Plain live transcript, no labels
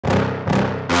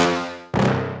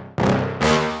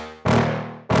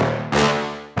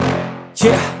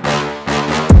Yeah.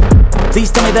 Please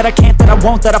tell me that I can't, that I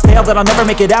won't, that I fail, that I'll never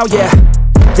make it out, yeah.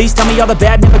 Please tell me all the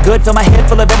bad, never good, fill my head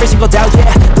full of every single doubt, yeah.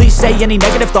 Please say any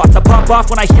negative thoughts, I pop off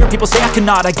when I hear people say I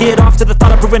cannot. I get off to the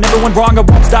thought of proving everyone wrong, I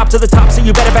won't stop to the top, so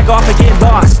you better back off and get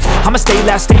lost. I'ma stay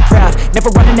loud, stay proud,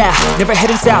 never running out, never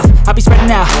heading south. I'll be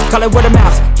spreading out, call it word of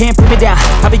mouth, can't put me down,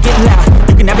 I'll be getting loud.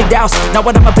 You can have your doubts, not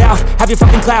what I'm about, have your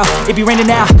fucking clout. It be raining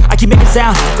now, I keep making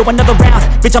sound, go another round,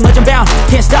 bitch I'm legend bound,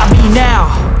 can't stop me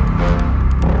now.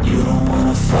 You don't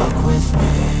wanna fuck with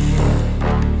me,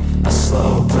 a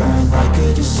slow burn like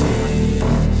a disease.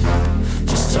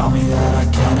 Just tell me that I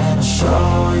can and I'll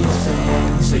show you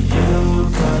things that you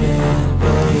couldn't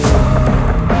believe.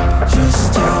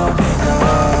 Just tell me that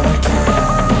I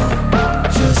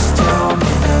can. Just tell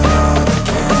me that I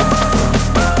can.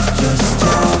 Just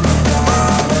tell me that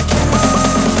I can.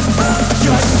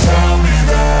 Just tell me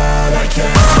that I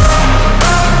can.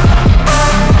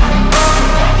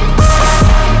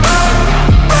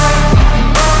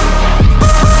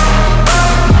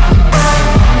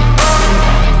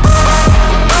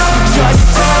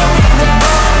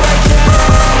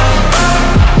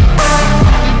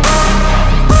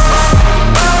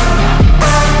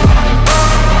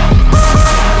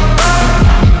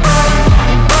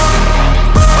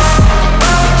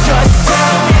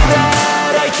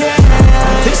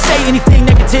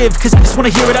 Cause I just wanna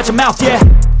hear it out your mouth, yeah.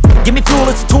 Give me fuel,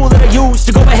 it's a tool that I use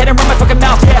to go ahead and run my fucking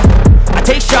mouth, yeah. I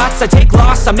take shots, I take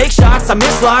loss, I make shots, I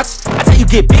miss lots. That's how you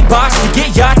get big boss, you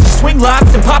get yachts, you swing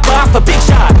lots and pop off a big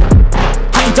shot.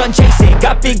 I ain't done chasing,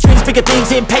 got big dreams, bigger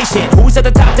things, impatient. Who's at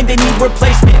the top think they need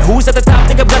replacement? Who's at the top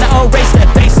think I'm gonna erase them?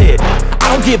 Face it, I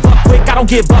don't give up quick, I don't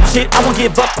give up shit, I won't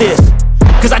give up this.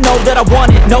 Cause I know that I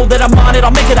want it, know that I'm on it,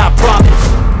 I'll make it, I promise.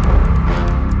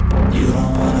 You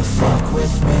don't wanna fuck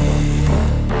with me,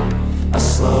 a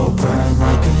slow burn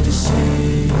like a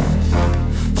disease.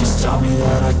 Just tell me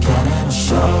that I can and I'll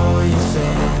show you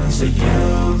things that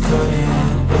you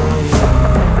couldn't believe.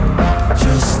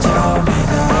 Just tell me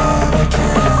that I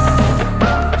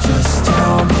can. Just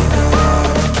tell me that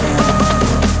I can.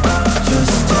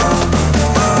 Just tell me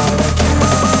that I can.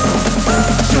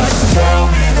 Just tell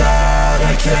me that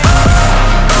I can.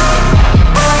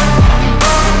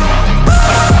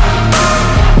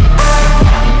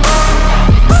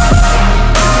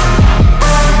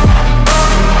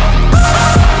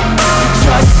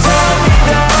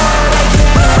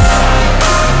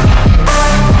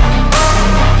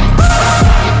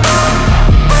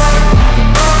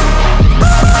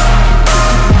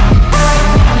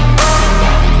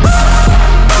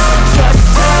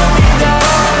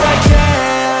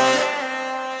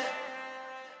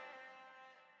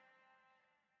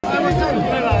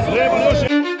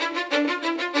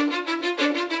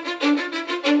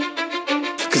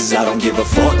 Cause I don't give a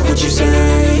fuck what you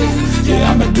say.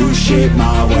 Yeah, I'ma do shit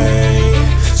my way.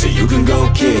 So you can go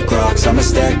kick rocks, I'ma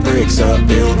stack bricks up,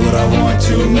 build what I want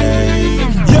to make.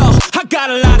 Yo, I got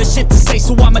a lot of shit to say,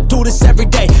 so I'ma do this every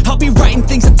day. I'll be writing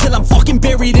things until I'm fucking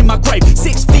buried in my grave.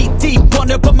 6 feet deep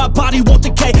under, but my body won't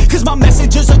decay. Cause my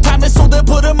messages are timeless, so they'll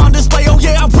put them on display. Oh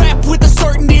yeah, I rap with a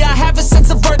certainty, I have a sense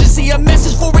of urgency. A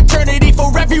message for eternity,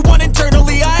 for everyone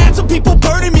internally. I had some people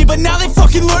burning me, but now they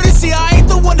fucking learn to see I ain't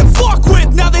the one to fuck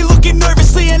with, now they looking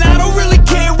nervously. And I don't really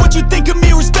care what you think of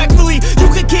me respectfully. You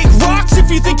can kick rocks if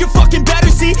you think you're fucking better,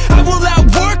 see. I will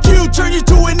outwork you, turn you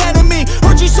to an enemy.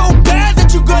 Hurt you so bad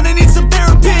that you're gonna need some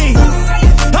therapy.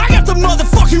 I got the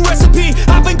motherfucking recipe,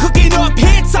 I've been cooking up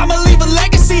hits, I'ma leave a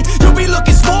legacy. You'll be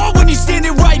looking small when you're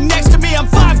standing right next to me. I'm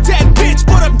 5'10", bitch,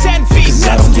 but I'm 10 feet. Cause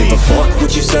I don't give a fuck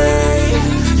what you say.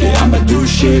 Yeah, I'ma do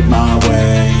shit my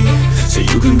way. So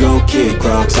you can go kick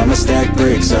rocks, I'ma stack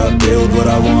bricks up, build what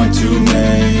I want to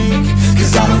make.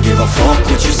 Cause I don't give a fuck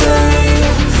what you say.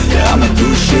 Yeah, I'ma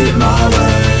do shit my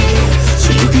way.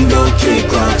 So you can go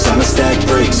kick rocks, I'ma stack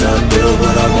bricks up, build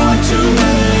what I want to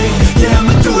make. Yeah,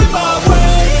 I'ma do it my way.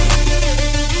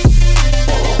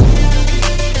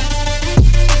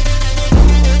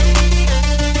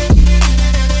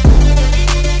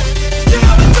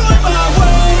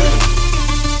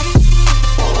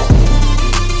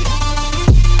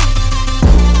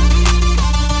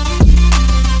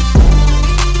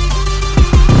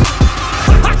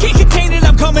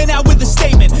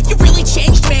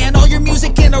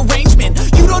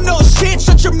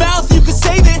 Shut your mouth, you can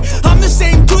save it. I'm the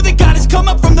same dude that got his come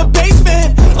up from the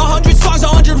basement. 100 songs,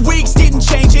 100 weeks, didn't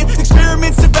change it.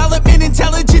 Experiments, development,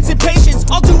 intelligence, and patience.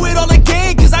 I'll do it all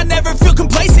again, cause I never feel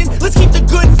complacent. Let's keep the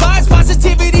good vibes,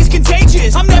 positivity's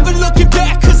contagious. I'm never looking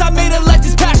back, cause I made a life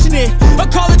that's passionate. A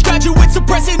college graduate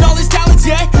suppressing all his talents,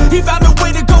 yeah. He found a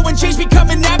way to go and change,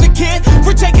 become an advocate.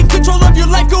 For taking control of your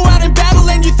life, go out and battle.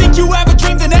 And you think you have a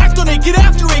dream, then act on it, get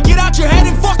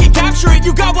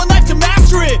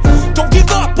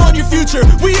future.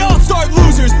 We all start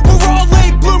losers, we're all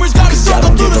late bloomers, gotta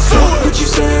struggle through the sewer. What you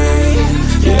say,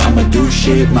 yeah, I'ma do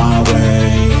shit my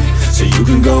way. So you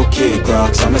can go kick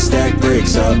rocks, I'ma stack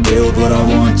bricks up, build what I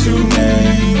want to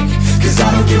make. Cause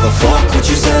I don't give a fuck what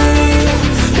you say,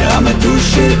 yeah, I'ma do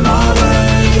shit my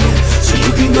way. So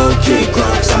you can go kick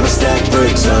rocks, I'ma stack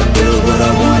bricks up,